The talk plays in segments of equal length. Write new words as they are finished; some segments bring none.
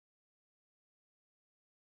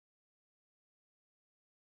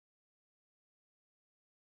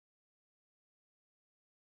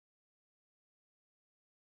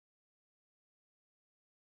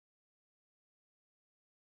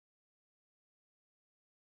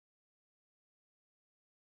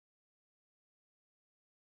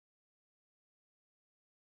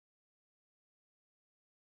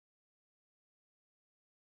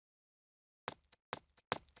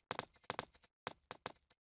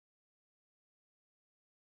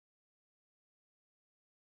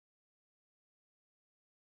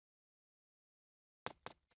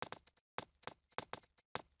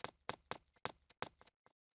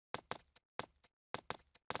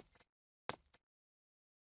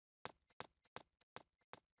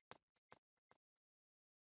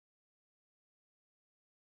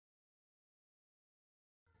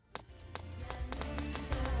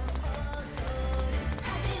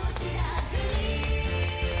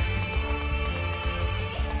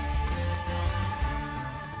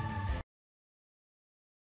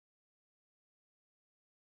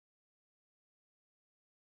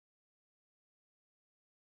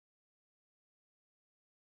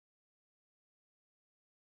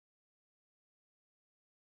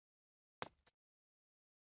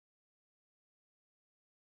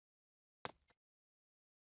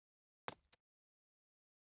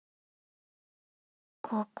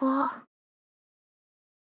ここ。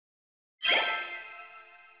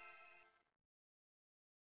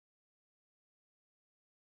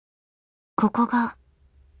ここが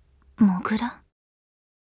モグラ？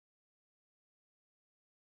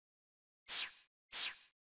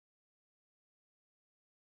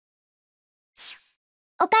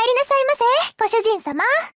お帰りなさいませ、ご主人様。っ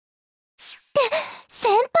て先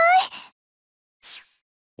輩。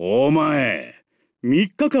お前、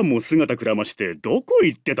3日間も姿くらましてどこ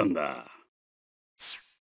行ってたんだ？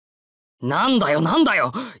なんだよなんだ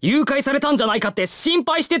よ、誘拐されたんじゃないかって心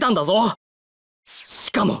配してたんだぞ。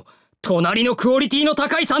しかも隣のクオリティの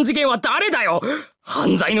高い3次元は誰だよ。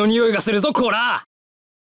犯罪の匂いがするぞこら。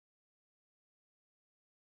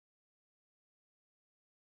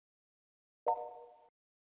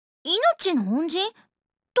命の恩人？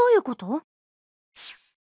どういうこと？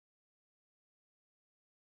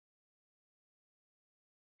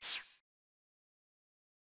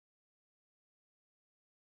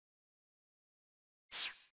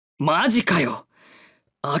マジかよ。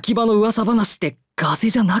秋葉の噂話ってガ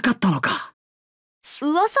セじゃなかったのか。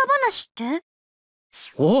噂話って？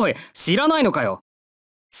おい、知らないのかよ。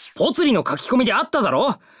ポツリの書き込みであっただ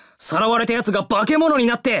ろ。さらわれたやつが化け物に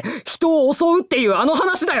なって人を襲うっていうあの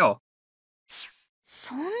話だよ。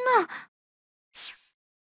そんな。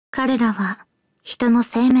彼らは人の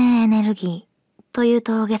生命エネルギーという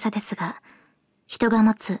と大げさですが、人が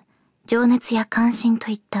持つ情熱や関心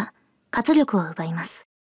といった活力を奪います。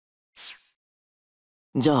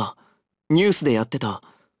じゃあニュースでやってた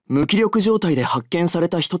無気力状態で発見され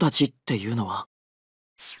た人たちっていうのは、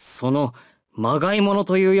そのまがいもの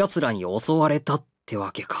というやつらに襲われたって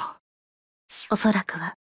わけか。おそらく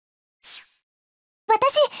は。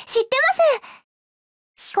私知って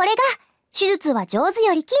ます。これが手術は上手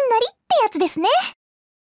より金なりってやつですね。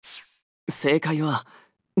正解は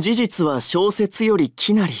事実は小説より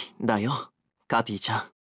きなりだよ、カティちゃん。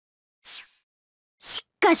し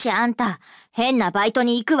かしあんた、変なバイト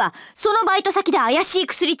に行くわ。そのバイト先で怪しい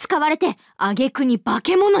薬使われて挙句に化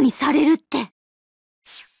け物にされるって。どこ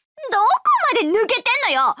まで抜けて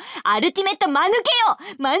んのよ。アルティメット間抜け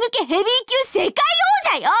よ。間抜けヘビー級世界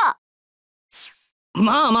王者よ。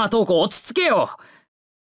まあまあトウコ、落ち着けよ。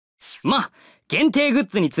まあ限定グッ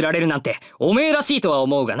ズに釣られるなんておめえらしいとは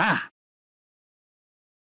思うがな。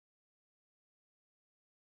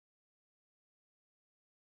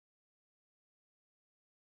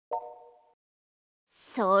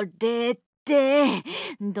それって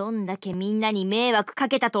どんだけみんなに迷惑か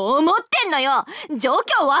けたと思ってんのよ。状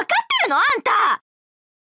況わかってるのあんた。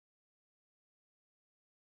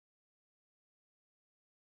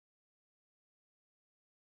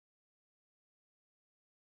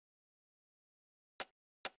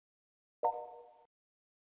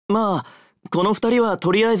まあこの2人は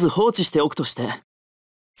とりあえず放置しておくとして、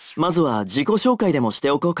まずは自己紹介でもし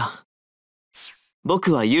ておこうか。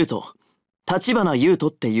僕は優斗、橘優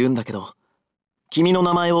斗って言うんだけど、君の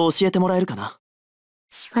名前を教えてもらえるかな？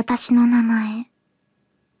私の名前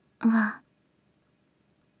は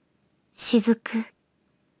雫。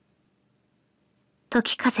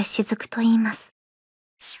時風雫と言います。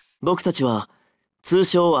僕たちは通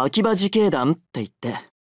称秋葉自警団って言って、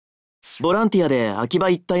ボランティアで秋葉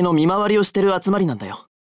一帯の見回りをしてる集まりなんだよ。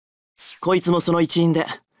こいつもその一員で、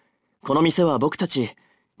この店は僕たち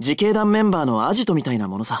自警団メンバーのアジトみたいな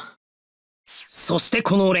ものさ。そして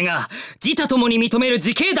この俺が自他ともに認める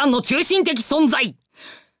自警団の中心的存在、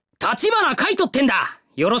橘海斗ってんだ。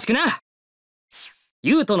よろしくな。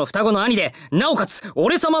優斗の双子の兄で、なおかつ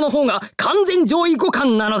俺様の方が完全上位互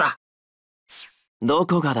換なのだ。ど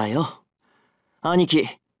こがだよ。兄貴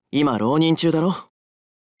今浪人中だろ。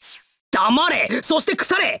黙れ。そして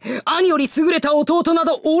腐れ。兄より優れた弟な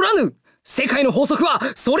どおらぬ。世界の法則は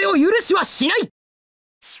それを許しはしない。はい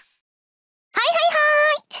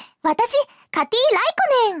私カティ・ライ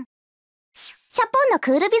コネン。シャポンの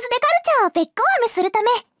クールビズ・デカルチャーをべっこう飴するため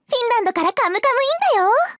フィンランドからカムカム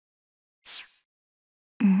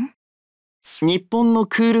インだよ。日本の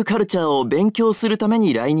クールカルチャーを勉強するため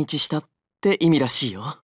に来日したって意味らしい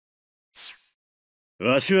よ。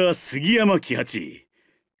わしは杉山喜八。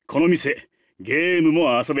この店ゲーム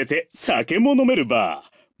も遊べて酒も飲めるバ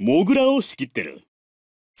ーモグラを仕切ってる。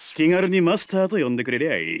気軽にマスターと呼んでくれり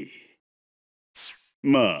ゃいい。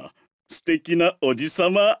まあ素敵なおじさ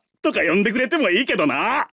まとか呼んでくれてもいいけど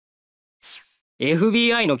な。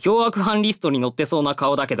 FBI の凶悪犯リストに載ってそうな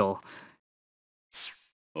顔だけど、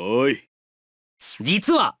おい、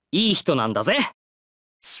実はいい人なんだぜ。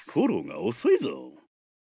フォローが遅いぞ。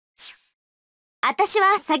私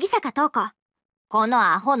は詐欺坂東子。こ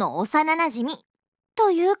のアホの幼なじみ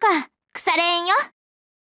というか腐れ縁よ。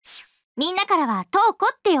みんなからはトウ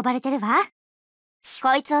コって呼ばれてるわ。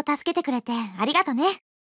こいつを助けてくれてありがとね。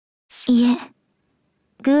いえ、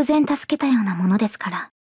偶然助けたようなものですか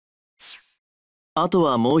ら。あと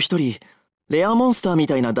はもう一人レアモンスターみ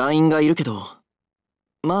たいな団員がいるけど、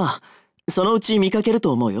まあそのうち見かける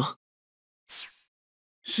と思うよ。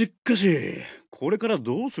しかしこれから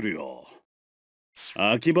どうするよ。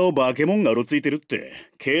秋葉を化け物がうろついてるっ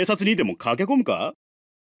て警察にでも駆け込むか？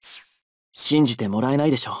信じてもらえな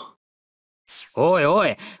いでしょ。おいお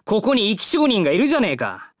い、ここに生き証人がいるじゃねえ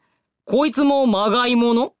か。こいつもまがい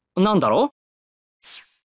ものなんだろ？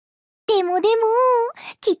でも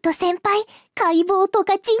きっと先輩、解剖と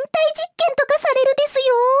か人体実験とかされるで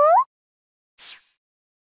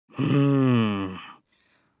すよ。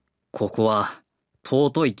ここは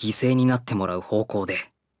尊い犠牲になってもらう方向で。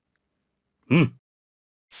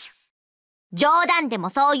冗談でも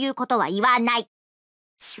そういうことは言わない。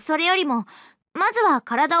それよりもまずは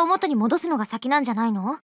体を元に戻すのが先なんじゃない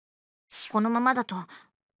の？このままだと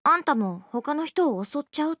あんたも他の人を襲っ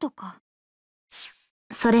ちゃうとか。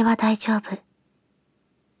それは大丈夫。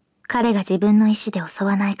彼が自分の意志で襲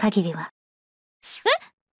わない限りは。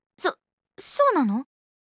そうなの？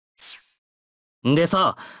で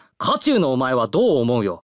さ、家中のお前はどう思う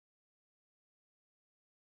よ？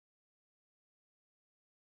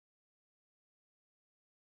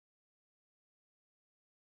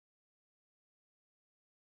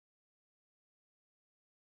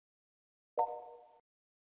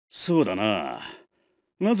そうだな。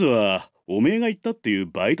まずはおめえが言ったっていう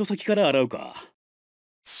バイト先から洗うか。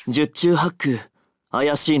十中八九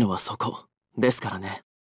怪しいのはそこですからね。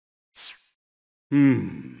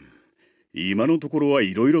今のところは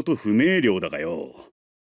いろいろと不明瞭だがよ。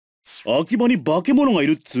秋葉に化け物がい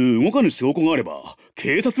るっつう動かぬ証拠があれば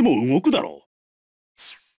警察も動くだろう。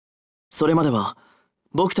それまでは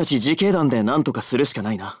僕たち自警団で何とかするしか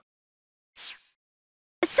ないな。そ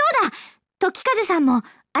うだ、時風さんも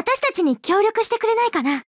私たちに協力してくれないか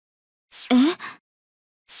な。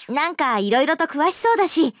なんかいろいろと詳しそうだ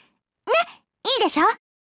しね、いいでしょ？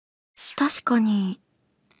確かに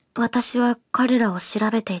私は彼らを調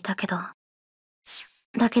べていたけど、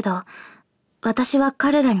だけど私は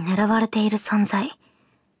彼らに狙われている存在。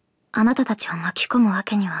あなたたちを巻き込むわ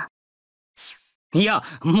けには。いや、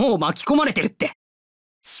もう巻き込まれてるって。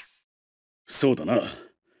そうだな。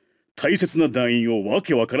大切な団員をわ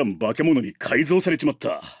けわからん化け物に改造されちまっ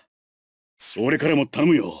た。俺からも頼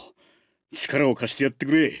むよ。力を貸してやって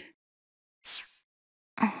くれ。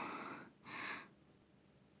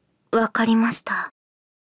わかりました。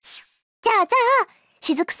じゃあ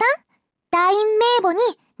しずくさん、団員名簿に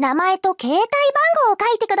名前と携帯番号を書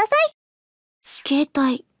いてください。携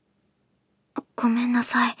帯、ごめんな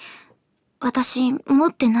さい。私持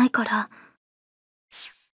ってないから。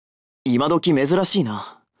今時珍しい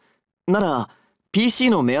な。なら PC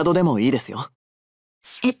のメアドでもいいですよ。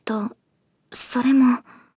それも。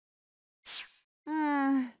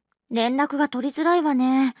連絡が取りづらいわ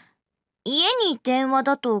ね。家に電話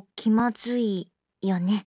だと気まずいよ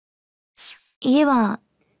ね。家は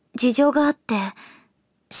事情があって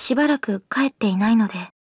しばらく帰っていないので。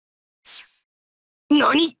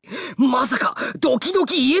何？まさかドキド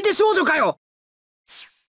キ家出少女かよ。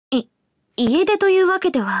家出というわけ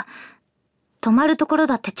では。泊まるところ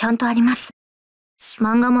だってちゃんとあります。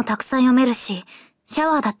漫画もたくさん読めるし、シャ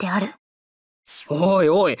ワーだってある。おい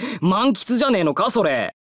おい、満喫じゃねえのかそ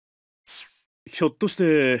れ。ひょっとし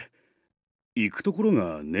て行くところ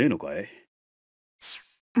がねえのかい？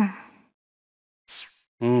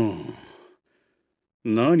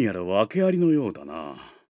何やら訳ありのようだな。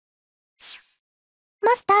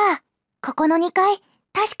マスター、ここの2階、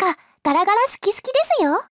確かガラガラ好きです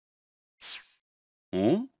よ。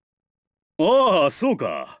ああ、そう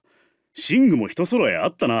か。寝具も一揃えあ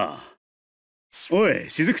ったな。おい、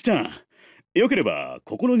しずくちゃん。よければ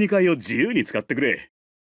ここの2階を自由に使ってくれ。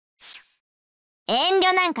遠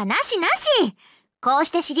慮なんかなし。こう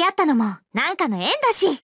して知り合ったのもなんかの縁だ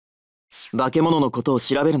し。化け物のことを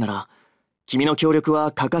調べるなら君の協力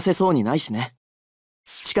は欠かせそうにないしね。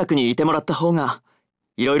近くにいてもらった方が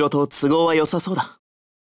いろいろと都合は良さそうだ。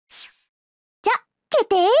じゃ、決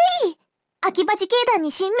定！秋葉自警団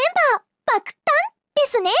に新メンバー爆誕で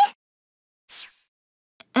すね。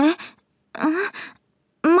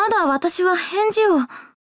まだ私は返事を。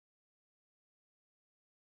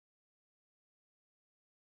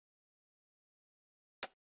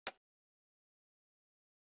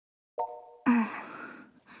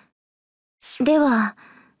では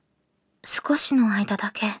少しの間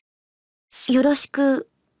だけよろしく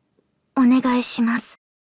お願いします。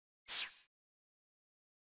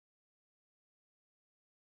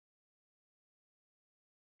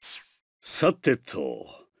さてと、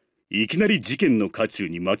いきなり事件の渦中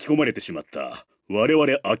に巻き込まれてしまった我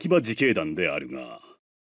々秋葉自警団であるが、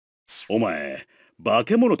お前化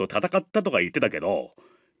け物と戦ったとか言ってたけど、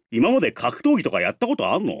今まで格闘技とかやったこ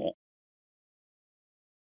とあんの？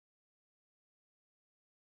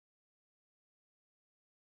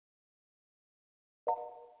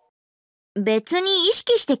別に意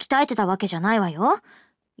識して鍛えてたわけじゃないわよ。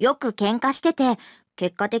よく喧嘩してて、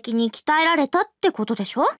結果的に鍛えられたってことで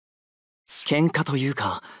しょ？喧嘩という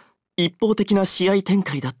か、一方的な試合展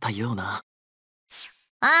開だったような。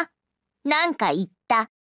あ、なんか言った。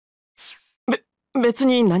別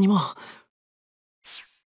に何も。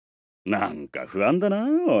なんか不安だな、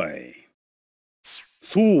おい。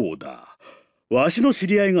そうだ。わしの知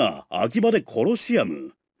り合いが秋葉でコロシア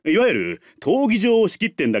ム、いわゆる闘技場を仕切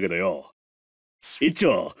ってんだけどよ。一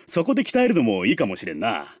丁そこで鍛えるのもいいかもしれん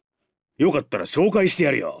な。よかったら紹介して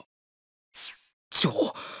やるよ。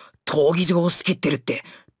闘技場を仕切ってるって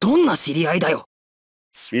どんな知り合いだよ。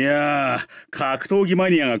いやー、格闘技マ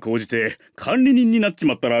ニアが高じて管理人になっち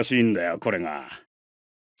まったらしいんだよ、これが。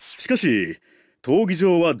しかし闘技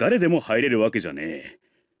場は誰でも入れるわけじゃねえ。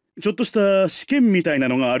ちょっとした試験みたいな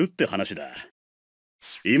のがあるって話だ。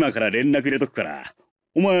今から連絡入れとくから、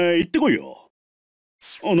お前行ってこいよ。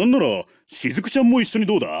なんならしずくちゃんも一緒に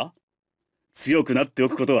どうだ？強くなってお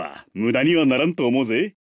くことは無駄にはならんと思う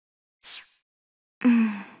ぜ。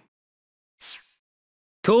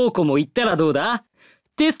トウコも行ったらどうだ？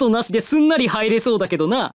テストなしですんなり入れそうだけど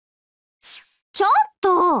な。ちょっ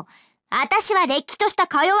と、私はれっきとした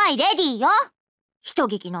か弱いレディーよ。人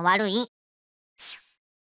聞きの悪い。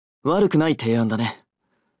悪くない提案だね。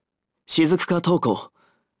雫かトウコ、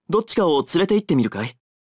どっちかを連れて行ってみるかい？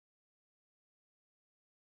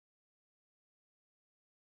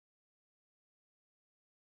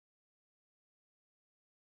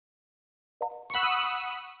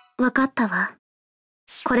わかったわ。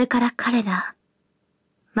これから彼ら、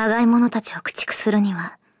まがい者たちを駆逐するに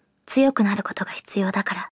は強くなることが必要だ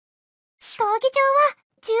から。闘技場は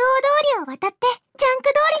中央通りを渡ってジャンク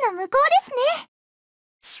通りの向こうですね。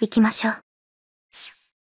行きましょう。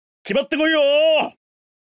決まってこいよー。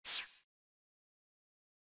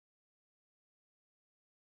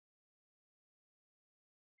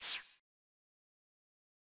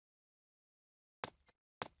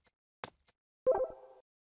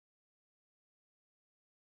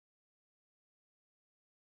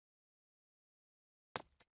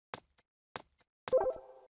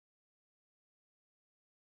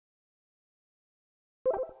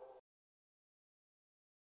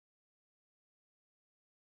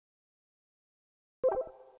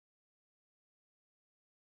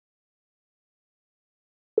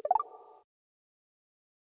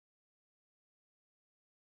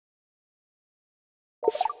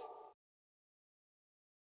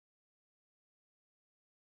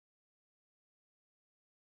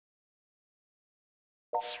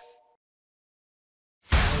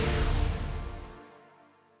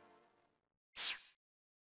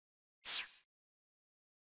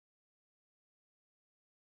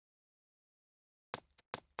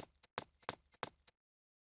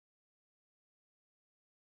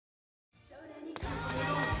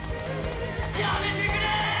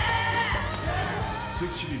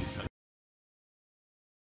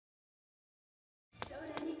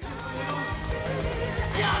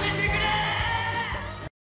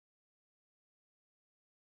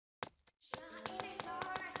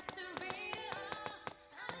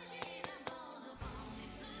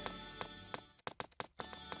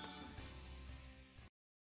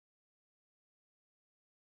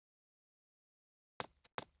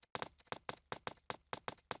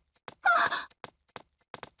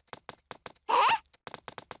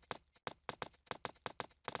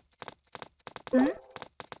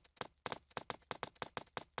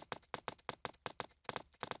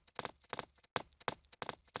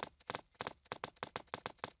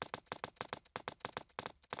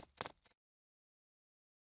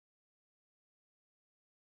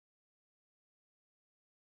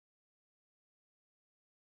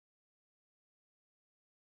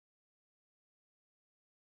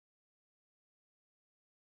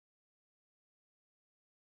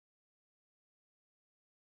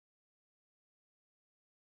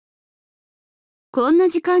こんな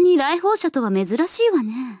時間に来訪者とは珍しいわ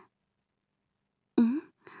ね。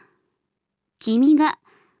君が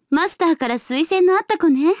マスターから推薦のあった子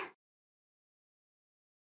ね。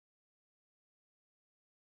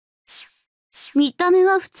見た目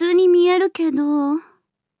は普通に見えるけど、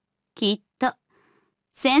きっと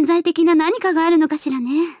潜在的な何かがあるのかしらね。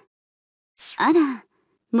あら、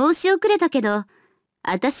申し遅れたけど、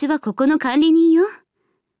私はここの管理人よ。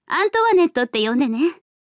アントワネットって呼んでね。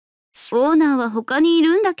オーナーは他にい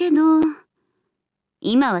るんだけど、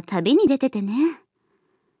今は旅に出ててね。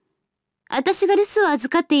私が留守を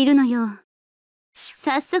預かっているのよ。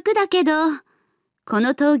早速だけど、こ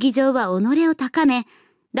の闘技場は己を高め、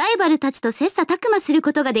ライバルたちと切磋琢磨する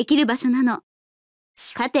ことができる場所なの。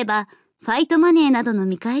勝てば、ファイトマネーなどの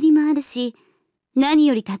見返りもあるし、何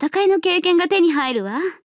より戦いの経験が手に入るわ。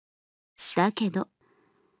だけど、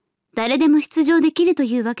誰でも出場できると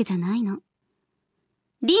いうわけじゃないの。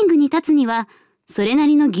リングに立つには、それな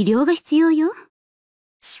りの技量が必要よ。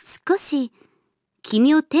少し、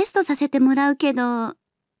君をテストさせてもらうけど、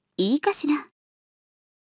いいかしら。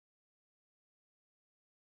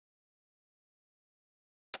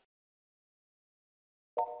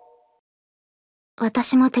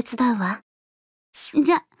私も手伝うわ。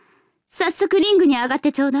じゃ、早速リングに上がっ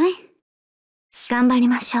てちょうだい。頑張り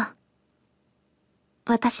ましょう。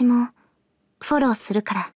私もフォローする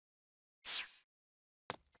から。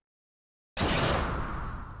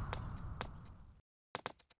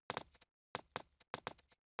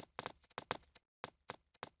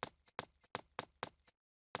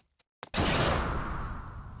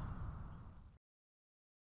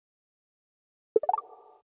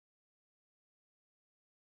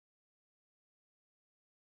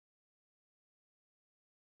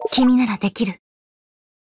君ならできる。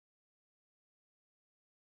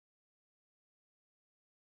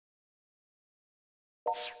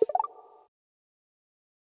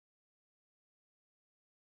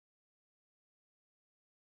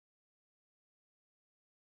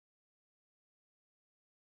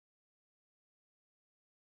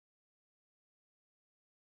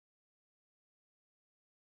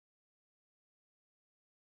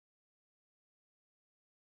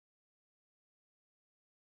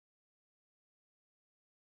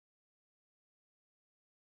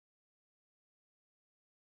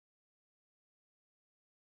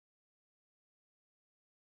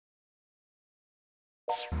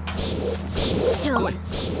勝負。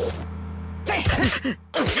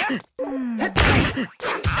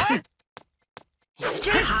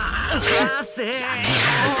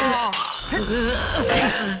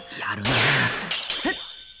やるな。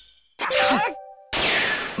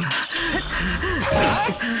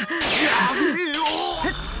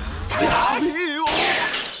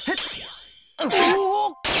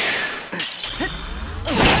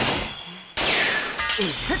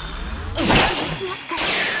しますから。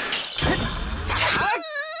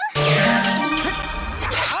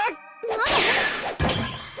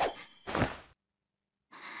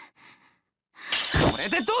これ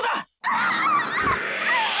でどうだ。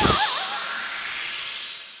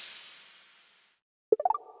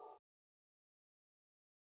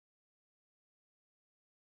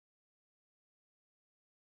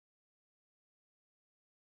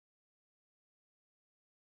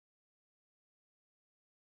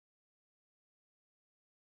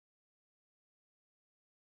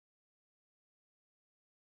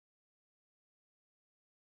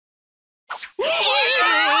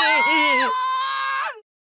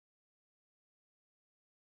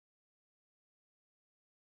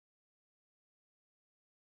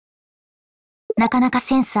なかなか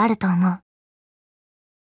センスあると思う。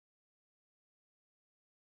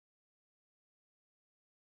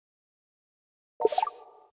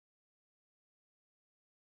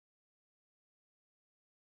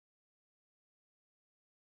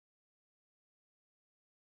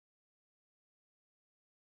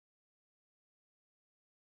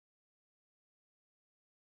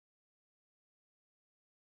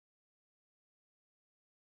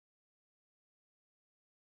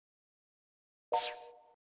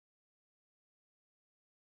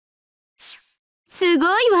すごい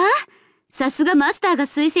わ。さすがマスターが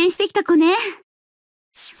推薦してきた子ね。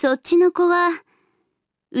そっちの子は、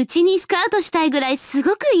うちにスカウトしたいぐらいす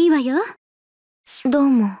ごくいいわよ。どう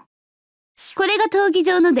も。これが闘技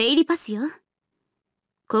場の出入りパスよ。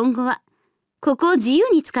今後は、ここを自由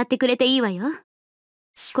に使ってくれていいわよ。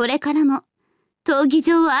これからも、闘技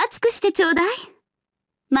場を熱くしてちょうだい。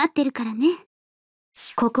待ってるからね。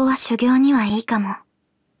ここは修行にはいいかも。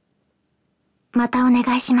またお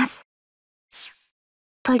願いします。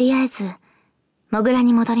とりあえず、モグラ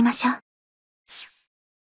に戻りましょう。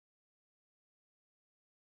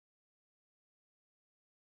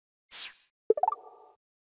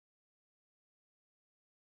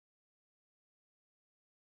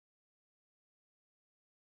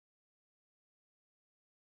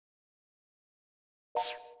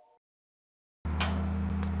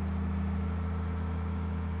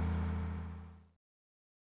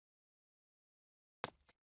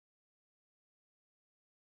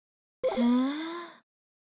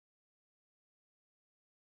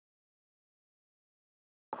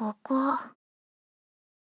ここ。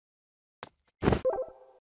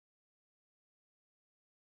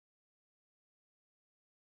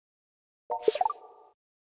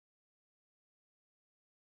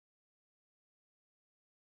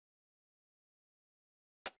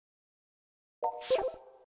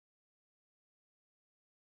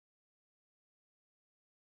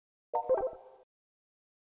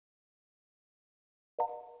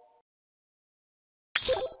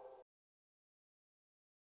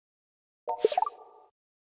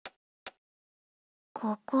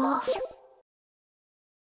ここ。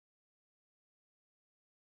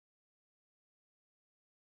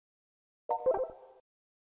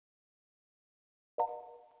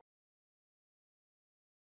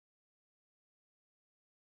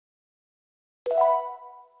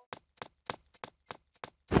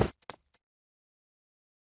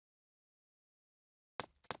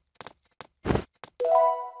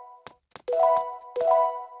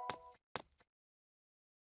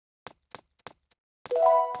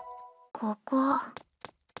ここ。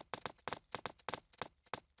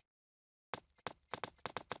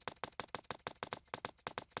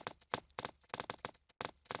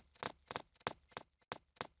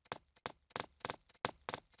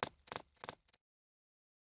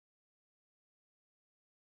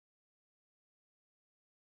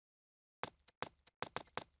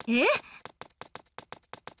え？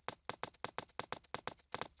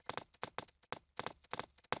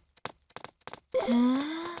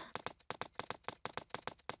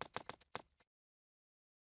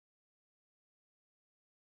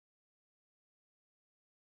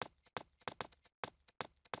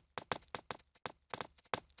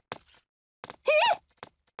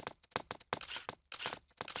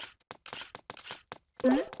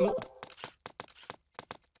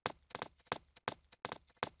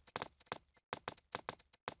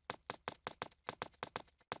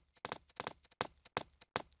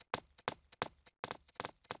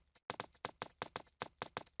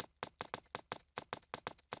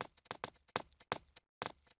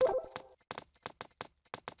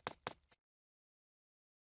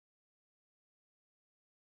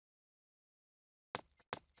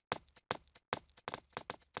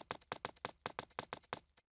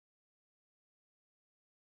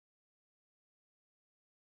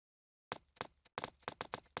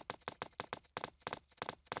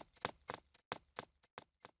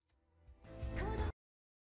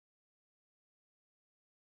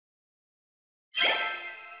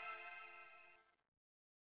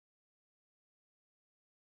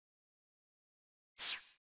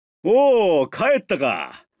おお、帰った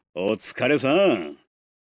か。お疲れさん。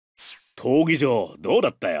闘技場どうだ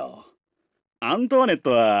ったよ。アントワネッ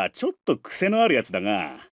トはちょっと癖のあるやつだ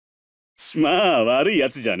が、まあ悪い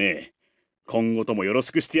やつじゃねえ。今後ともよろ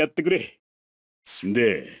しくしてやってくれ。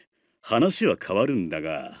で、話は変わるんだ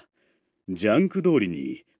が、ジャンク通り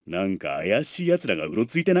になんか怪しいやつらがうろ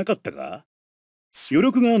ついてなかったか？余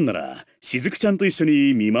力があんならしずくちゃんと一緒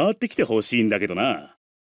に見回ってきてほしいんだけどな。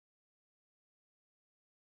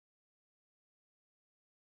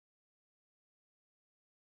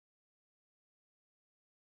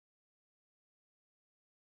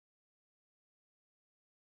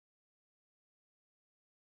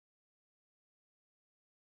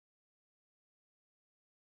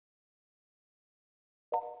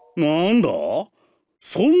なんだ？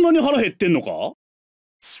そんなに腹減ってんのか？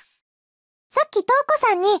さっきトウコ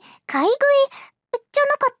さんに買い食いじゃ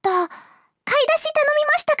なかった。買い出し頼み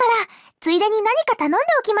ましたから、ついでに何か頼んで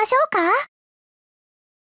おきましょうか？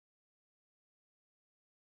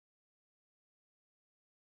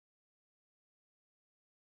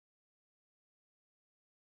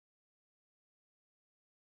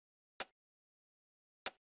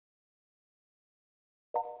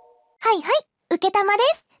はいはい、受けたまで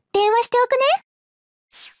す。電話しておくね。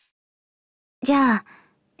じゃあ、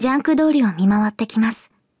ジャンク通りを見回ってきま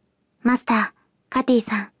す。マスター、カティ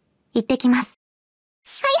さん、行ってきます。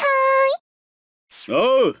はい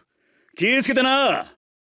はおう、気ぃつけてな。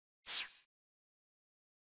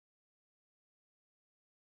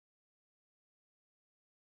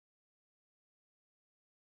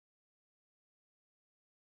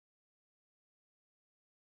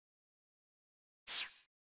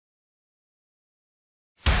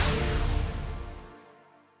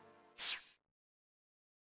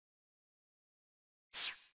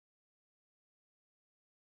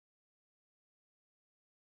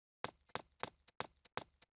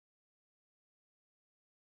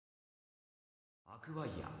アクワイ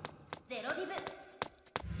アゼロリブ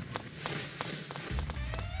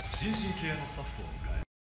新進系のスタッフを迎え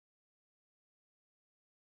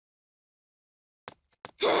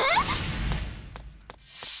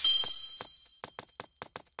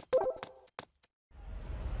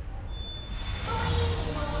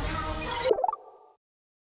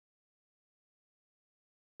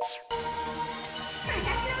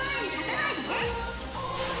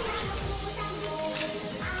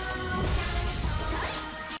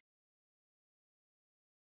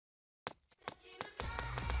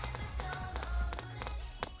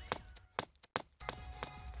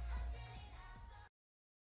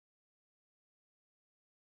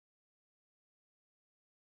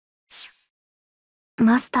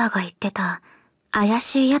マスターが言ってた怪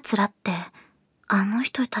しい奴らってあの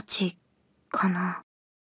人たちかな。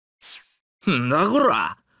んだこ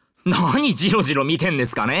ら、何ジロジロ見てんで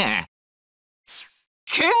すかね。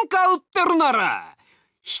喧嘩売ってるなら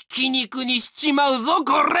ひき肉にしちまうぞ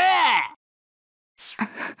これ。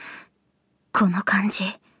この感じ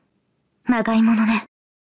まがいものね。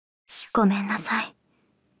ごめんなさい。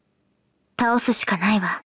倒すしかない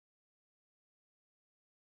わ。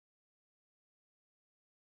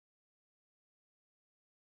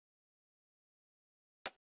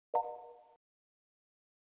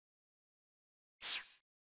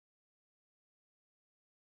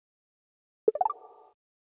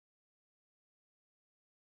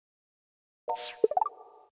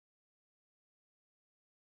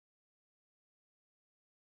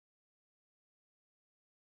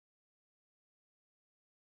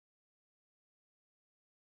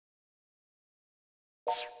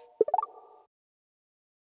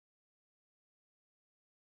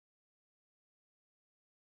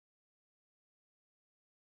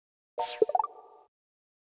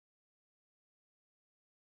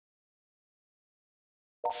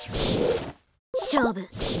勝負。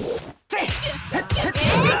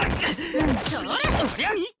それ。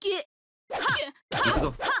いけ。行く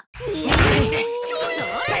ぞ。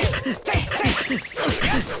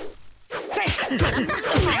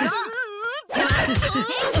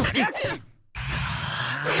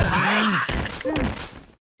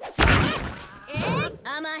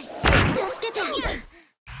甘い。助けて。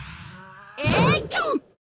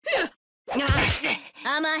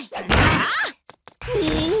甘い。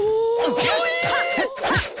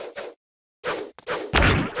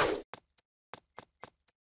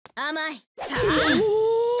甘い。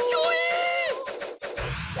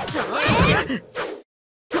それ。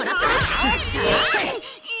もらった。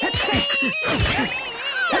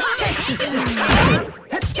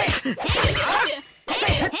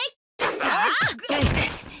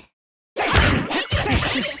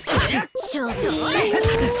勝負。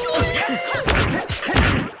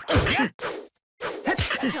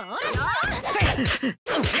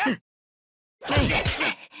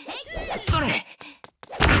それ。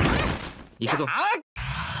行くぞ。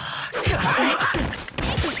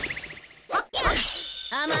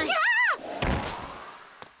甘い。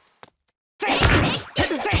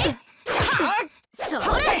それ。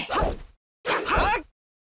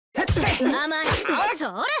甘い。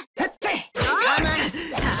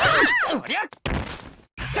それ。甘い。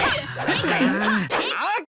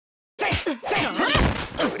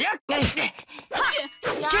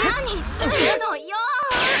何するのよ。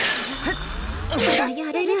まだ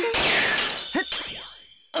やれる。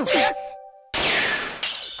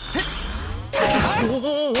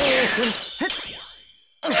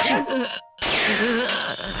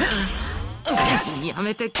や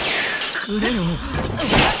めてくれよ。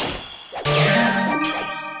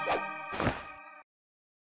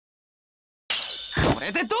こ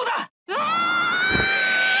れでどうだ。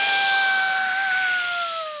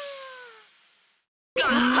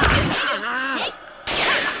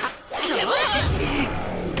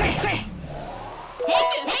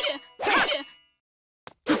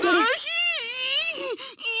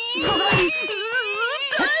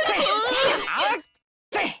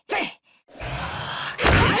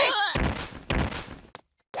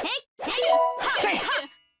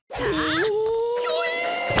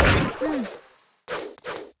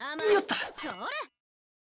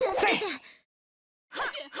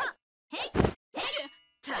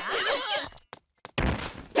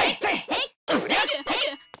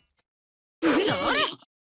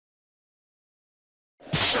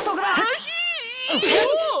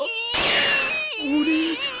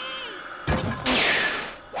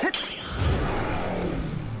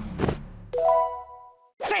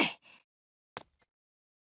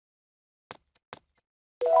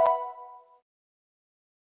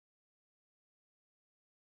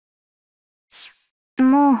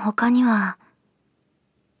もう他には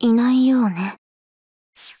いないようね。